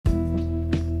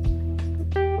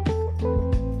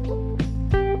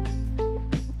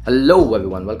Hello,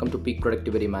 everyone. Welcome to Peak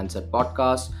Productivity Mindset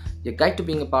Podcast, your guide to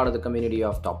being a part of the community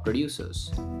of top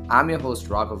producers. I'm your host,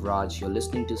 Raghav Raj. You're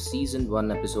listening to Season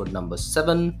 1, Episode number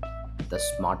 7, The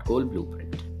Smart Goal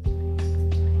Blueprint.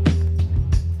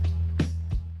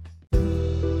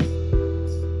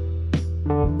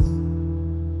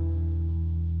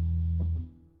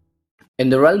 In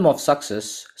the realm of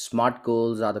success, smart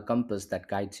goals are the compass that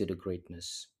guides you to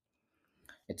greatness.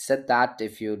 It's said that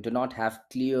if you do not have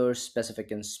clear,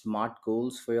 specific, and smart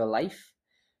goals for your life,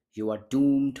 you are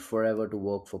doomed forever to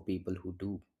work for people who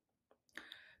do.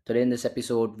 Today, in this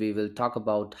episode, we will talk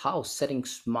about how setting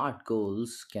smart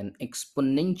goals can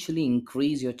exponentially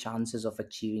increase your chances of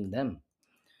achieving them.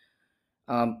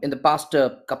 In the past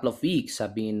couple of weeks,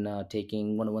 I've been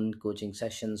taking one on one coaching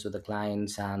sessions with the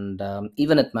clients, and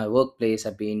even at my workplace,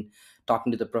 I've been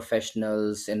talking to the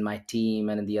professionals in my team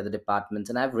and in the other departments.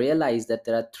 And I've realized that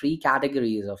there are three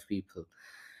categories of people.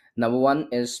 Number one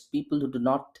is people who do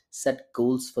not set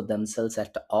goals for themselves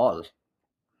at all.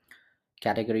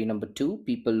 Category number two,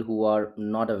 people who are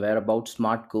not aware about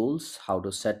smart goals, how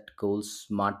to set goals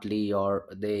smartly, or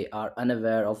they are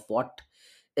unaware of what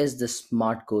is the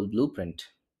smart goal blueprint.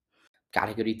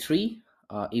 Category three,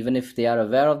 even if they are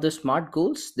aware of the smart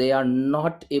goals, they are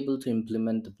not able to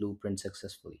implement the blueprint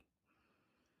successfully.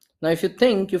 Now, if you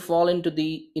think you fall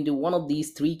into one of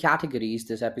these three categories,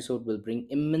 this episode will bring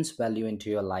immense value into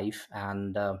your life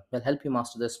and will help you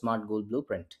master the smart goal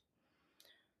blueprint.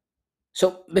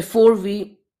 So, before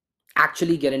we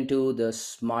actually get into the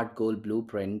smart goal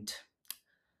blueprint,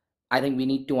 I think we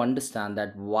need to understand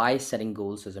that why setting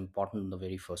goals is important in the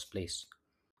very first place.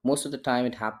 Most of the time,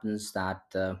 it happens that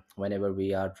whenever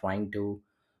we are trying to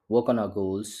work on our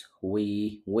goals,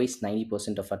 we waste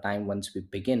 90% of our time once we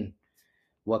begin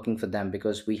working for them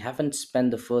because we haven't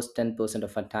spent the first 10%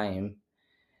 of our time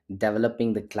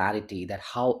developing the clarity that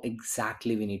how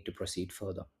exactly we need to proceed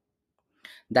further.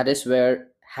 That is where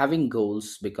having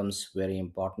goals becomes very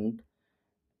important,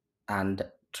 and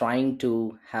trying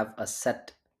to have a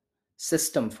set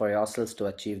system for yourselves to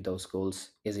achieve those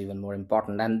goals is even more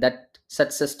important, and that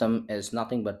set system is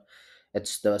nothing but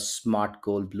it's the smart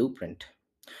goal blueprint.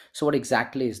 So what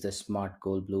exactly is the smart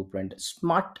goal blueprint?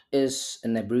 Smart is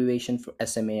an abbreviation for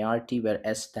SMART, where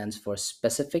S stands for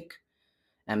specific,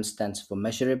 M stands for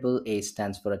measurable, A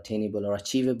stands for attainable or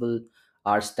achievable,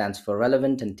 R stands for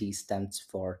relevant, and T stands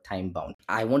for time bound.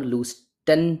 I want to lose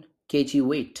 10 kg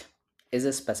weight is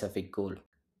a specific goal.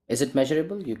 Is it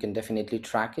measurable? You can definitely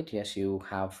track it. Yes, you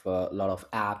have a lot of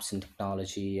apps and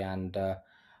technology and a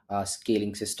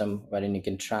scaling system wherein you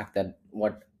can track that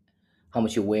what how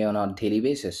much you weigh on a daily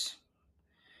basis.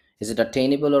 Is it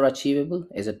attainable or achievable?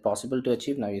 Is it possible to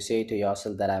achieve? Now you say to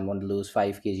yourself that I'm going to lose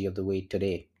 5 kg of the weight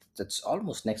today. That's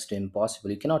almost next to impossible.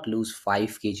 You cannot lose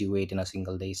 5 kg weight in a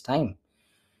single day's time.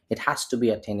 It has to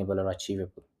be attainable or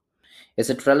achievable. Is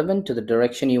it relevant to the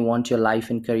direction you want your life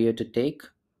and career to take?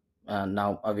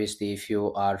 Now, obviously, if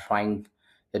you are trying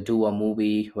to do a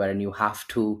movie wherein you have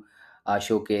to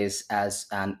showcase as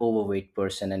an overweight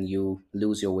person and you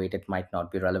lose your weight, it might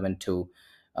not be relevant to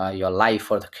your life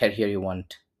or the career you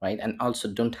want, right? And also,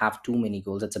 don't have too many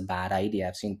goals. That's a bad idea.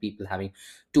 I've seen people having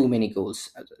too many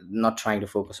goals, not trying to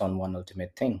focus on one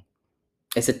ultimate thing.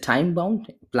 Is it time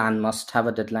bound? Plan must have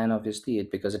a deadline, obviously,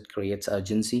 because it creates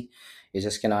urgency. You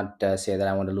just cannot say that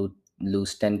I want to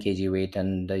lose 10 kg weight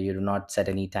and you do not set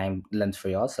any time length for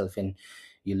yourself and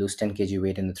you lose 10 kg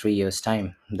weight in 3 years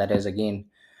time. That is again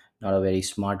not a very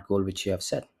smart goal which you have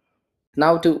set.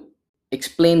 Now, to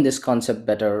explain this concept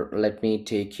better, let me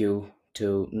take you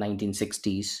to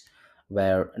 1960s,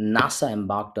 where NASA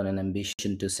embarked on an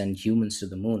ambition to send humans to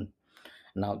the moon.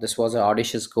 Now, this was an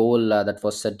audacious goal that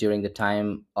was set during the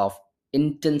time of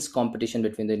intense competition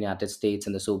between the United States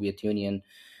and the Soviet Union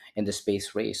in the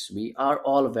space race. We are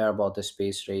all aware about the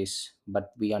space race,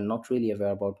 but we are not really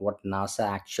aware about what NASA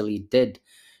actually did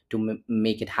to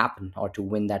make it happen or to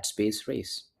win that space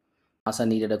race. NASA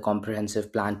needed a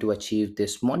comprehensive plan to achieve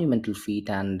this monumental feat,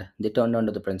 and they turned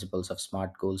under the principles of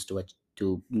SMART goals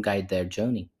to guide their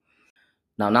journey.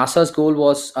 Now, NASA's goal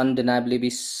was undeniably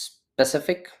be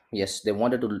specific. Yes, they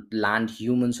wanted to land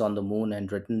humans on the moon and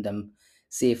return them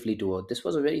safely to Earth. This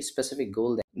was a very specific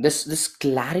goal. This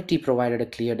clarity provided a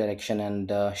clear direction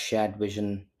and shared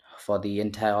vision for the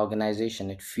entire organization.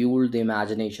 It fueled the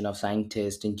imagination of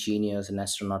scientists, engineers, and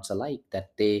astronauts alike that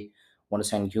they want to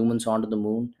send humans onto the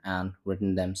moon and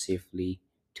return them safely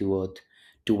to Earth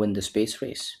to win the space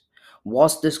race.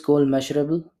 Was this goal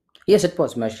measurable? Yes, it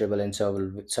was measurable in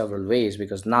several ways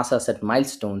because NASA set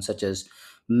milestones such as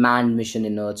manned mission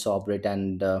in Earth's orbit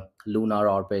and lunar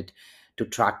orbit to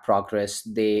track progress.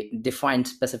 They defined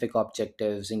specific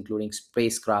objectives, including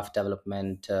spacecraft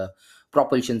development,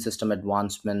 propulsion system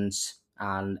advancements,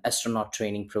 and astronaut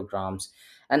training programs.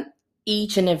 And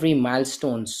each and every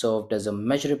milestone served as a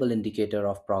measurable indicator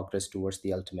of progress towards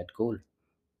the ultimate goal.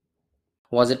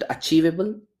 Was it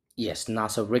achievable? Yes,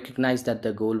 NASA recognized that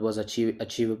the goal was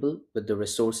achievable with the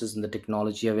resources and the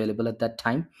technology available at that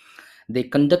time. They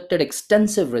conducted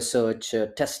extensive research,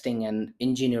 testing, and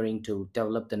engineering to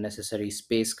develop the necessary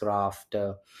spacecraft,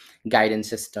 guidance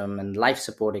system, and life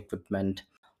support equipment.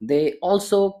 They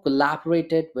also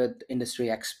collaborated with industry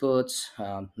experts,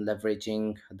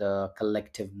 leveraging the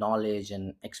collective knowledge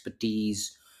and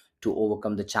expertise to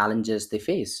overcome the challenges they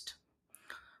faced.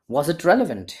 Was it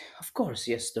relevant? Of course,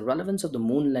 yes. The relevance of the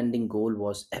moon landing goal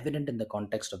was evident in the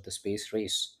context of the space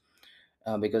race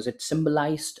because it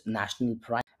symbolized national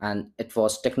pride and it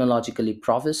was technologically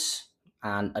prowess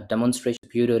and a demonstration of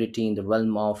superiority in the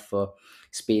realm of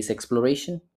space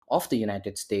exploration of the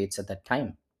United States at that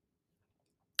time.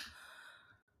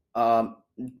 Um,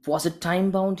 was it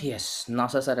time bound? Yes.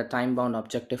 NASA set a time bound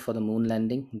objective for the moon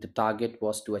landing. The target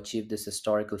was to achieve this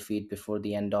historical feat before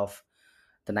the end of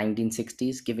the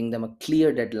 1960s, giving them a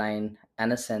clear deadline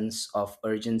and a sense of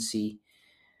urgency.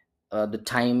 The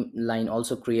timeline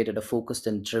also created a focused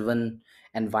and driven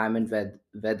environment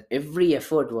where every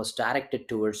effort was directed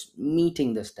towards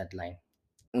meeting this deadline.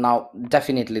 Now,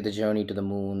 definitely, the journey to the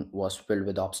moon was filled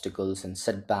with obstacles and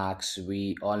setbacks.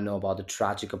 We all know about the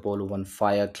tragic Apollo 1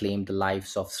 fire claimed the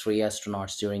lives of three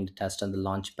astronauts during the test on the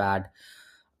launch pad.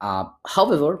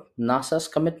 However, NASA's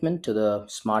commitment to the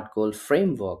SMART goal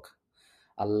framework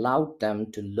allowed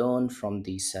them to learn from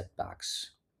these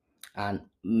setbacks and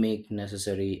make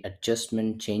necessary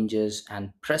adjustment changes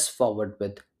and press forward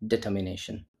with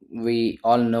determination. We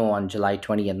all know on July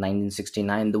 20th,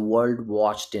 1969, the world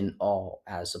watched in awe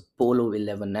as Apollo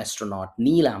 11 astronaut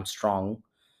Neil Armstrong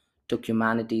took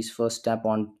humanity's first step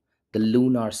on the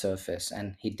lunar surface,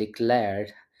 and he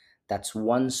declared, "That's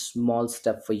one small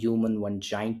step for human, one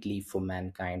giant leap for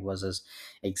mankind," was his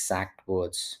exact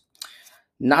words.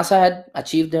 NASA had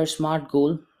achieved their SMART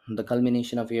goal, the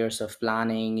culmination of years of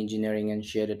planning, engineering, and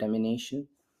sheer determination.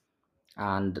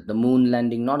 And the moon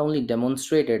landing not only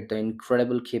demonstrated the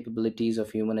incredible capabilities of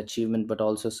human achievement, but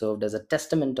also served as a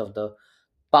testament of the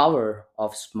power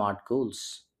of SMART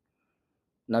goals.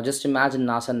 Now, just imagine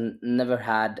NASA never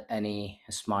had any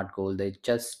SMART goal. They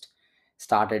just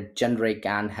started generic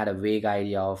and had a vague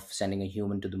idea of sending a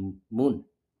human to the moon.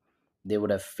 They would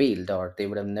have failed or they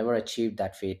would have never achieved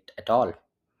that fate at all.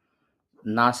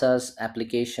 NASA's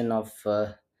application of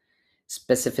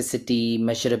specificity,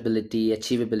 measurability,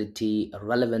 achievability,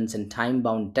 relevance, and time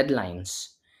bound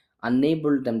deadlines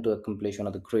enabled them to accomplish one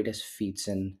of the greatest feats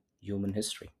in human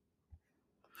history.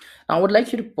 Now, I would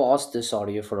like you to pause this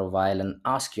audio for a while and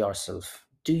ask yourself,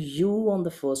 do you, on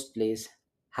the first place,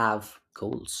 have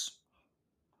goals?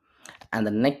 And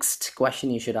the next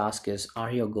question you should ask is,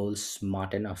 are your goals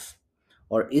smart enough?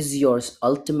 Or is your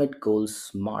ultimate goal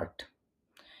smart?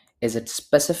 Is it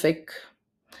specific?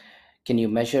 Can you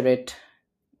measure it?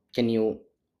 Can you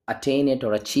attain it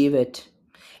or achieve it?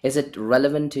 Is it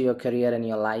relevant to your career and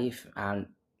your life? And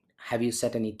have you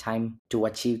set any time to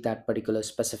achieve that particular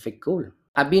specific goal?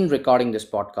 I've been recording this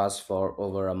podcast for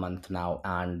over a month now,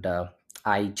 and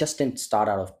I just didn't start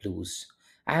out of blues.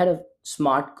 I had a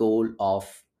smart goal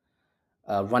of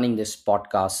running this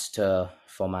podcast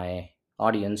for my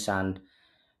audience, and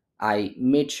I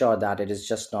made sure that it is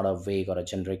just not a vague or a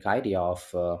generic idea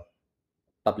of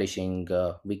publishing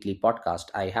a weekly podcast.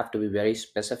 I have to be very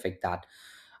specific that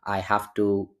I have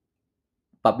to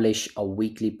publish a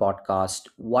weekly podcast.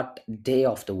 What day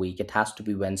of the week? It has to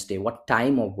be Wednesday. What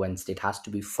time of Wednesday? It has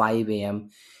to be 5 a.m.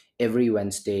 Every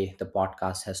Wednesday, the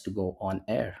podcast has to go on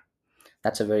air.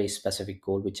 That's a very specific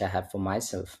goal which I have for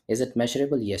myself. Is it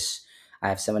measurable? Yes. I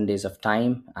have 7 days of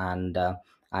time, and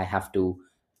I have to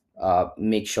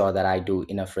make sure that I do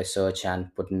enough research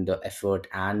and put in the effort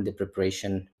and the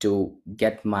preparation to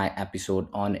get my episode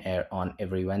on air on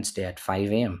every Wednesday at 5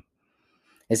 a.m.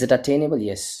 Is it attainable?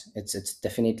 Yes, it's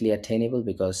definitely attainable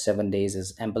because 7 days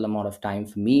is ample amount of time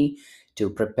for me to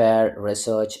prepare,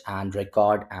 research, and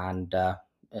record and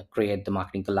create the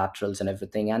marketing collaterals and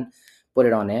everything and put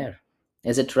it on air.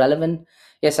 Is it relevant?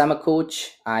 Yes, I'm a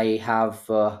coach. I have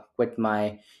quit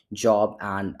my job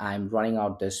and I'm running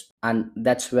out this, and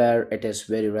that's where it is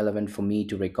very relevant for me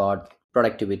to record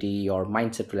productivity or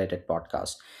mindset related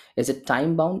podcast. Is it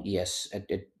time bound? Yes,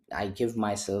 I give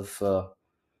myself.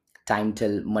 Time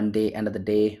till Monday, end of the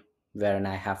day, wherein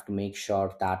I have to make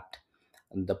sure that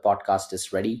the podcast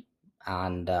is ready.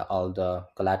 and all the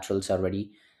collaterals are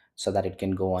ready so that it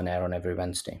can go on air on every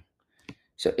Wednesday.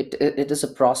 So it is a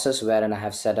process wherein I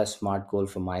have set a smart goal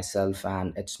for myself,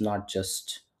 and it's not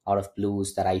just out of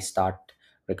blues that I start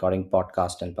recording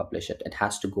podcast and publish it. It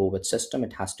has to go with system,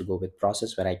 it has to go with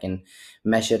process where I can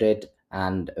measure it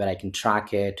and where I can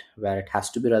track it, where it has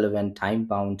to be relevant, time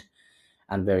bound,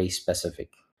 and very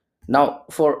specific. Now,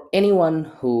 for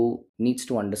anyone who needs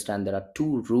to understand, there are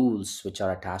two rules which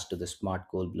are attached to the SMART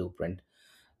goal blueprint.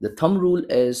 The thumb rule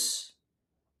is,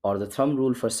 or the thumb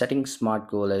rule for setting SMART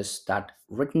goal is that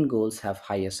written goals have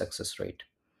higher success rate.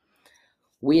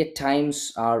 We at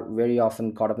times are very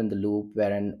often caught up in the loop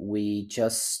wherein we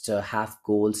just have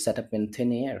goals set up in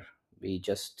thin air. We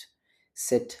just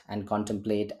sit and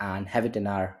contemplate and have it in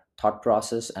our thought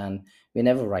process, and we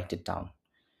never write it down.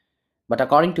 But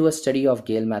according to a study of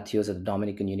Gail Matthews at the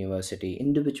Dominican University,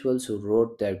 individuals who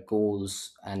wrote their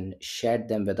goals and shared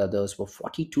them with others were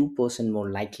 42% more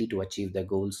likely to achieve their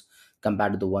goals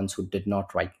compared to the ones who did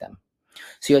not write them.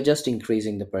 So you're just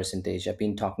increasing the percentage. I've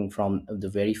been talking from the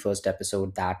very first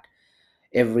episode that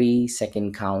every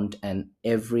second count and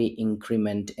every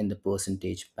increment in the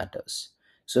percentage matters.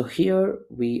 So here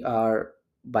we are,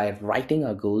 by writing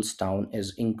our goals down,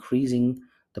 is increasing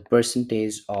the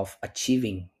percentage of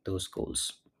achieving those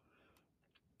goals.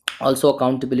 Also,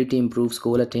 accountability improves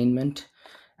goal attainment.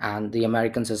 And the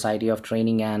American Society of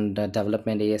Training and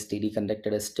Development, ASTD,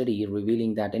 conducted a study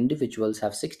revealing that individuals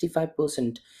have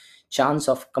 65% chance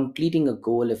of completing a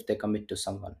goal if they commit to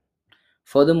someone.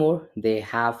 Furthermore, they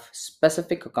have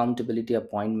specific accountability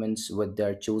appointments with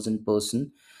their chosen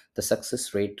person. The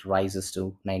success rate rises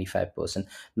to 95%.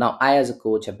 Now, I, as a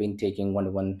coach, have been taking one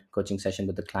to one coaching session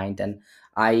with the client, and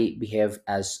I behave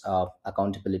as a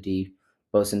accountability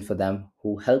person for them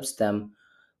who helps them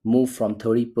move from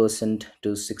 30% to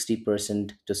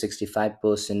 60% to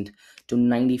 65% to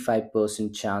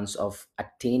 95% chance of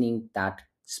attaining that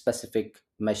specific,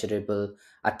 measurable,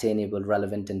 attainable,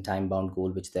 relevant, and time bound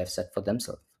goal which they have set for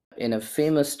themselves. In a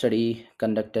famous study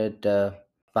conducted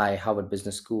by Harvard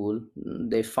Business School,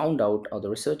 they found out, or the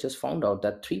researchers found out,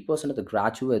 that 3% of the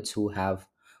graduates who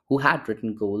had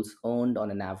written goals earned on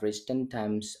an average 10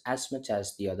 times as much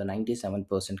as the other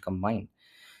 97% combined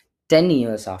 10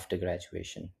 years after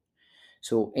graduation.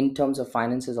 So in terms of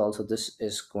finances also, this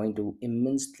is going to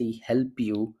immensely help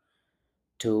you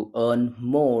to earn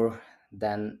more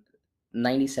than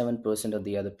 97% of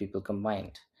the other people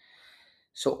combined.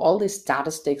 So all these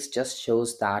statistics just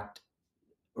shows that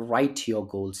write your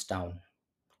goals down.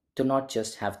 Do not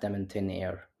just have them in thin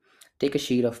air. Take a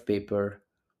sheet of paper,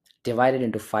 divide it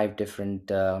into five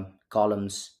different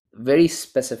columns. Very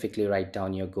specifically write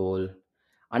down your goal.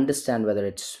 Understand whether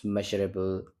it's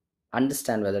measurable.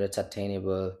 Understand whether it's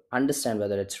attainable. Understand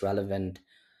whether it's relevant,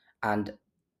 and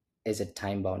is it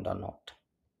time bound or not.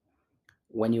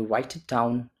 When you write it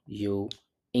down, you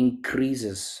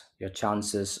increases your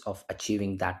chances of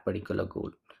achieving that particular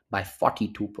goal by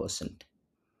 42%.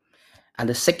 And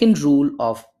the second rule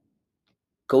of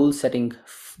goal setting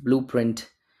blueprint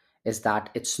is that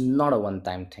it's not a one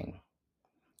time thing.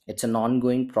 It's an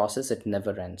ongoing process, it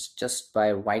never ends. Just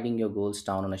by writing your goals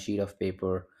down on a sheet of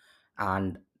paper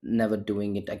and never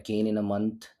doing it again in a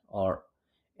month or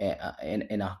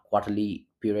in a quarterly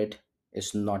period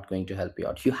is not going to help you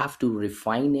out. You have to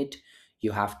refine it,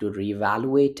 you have to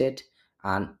reevaluate it,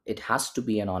 and it has to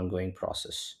be an ongoing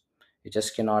process. You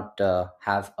just cannot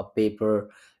have a paper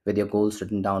with your goals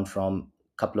written down from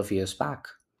a couple of years back.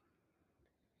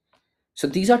 So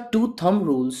these are two thumb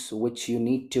rules which you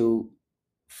need to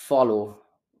follow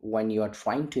when you are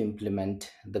trying to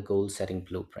implement the goal setting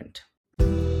blueprint.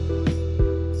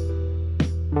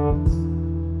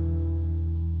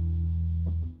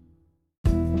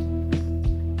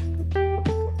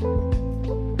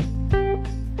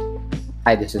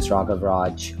 Hi, this is Raghav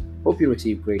Raj. Hope you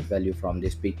receive great value from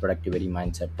this Peak Productivity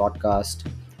Mindset podcast.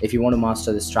 If you want to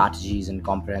master the strategies and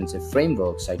comprehensive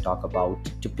frameworks I talk about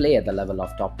to play at the level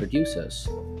of top producers,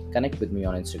 connect with me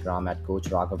on Instagram at Coach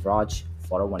Raghav Raj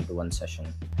for a one to one session.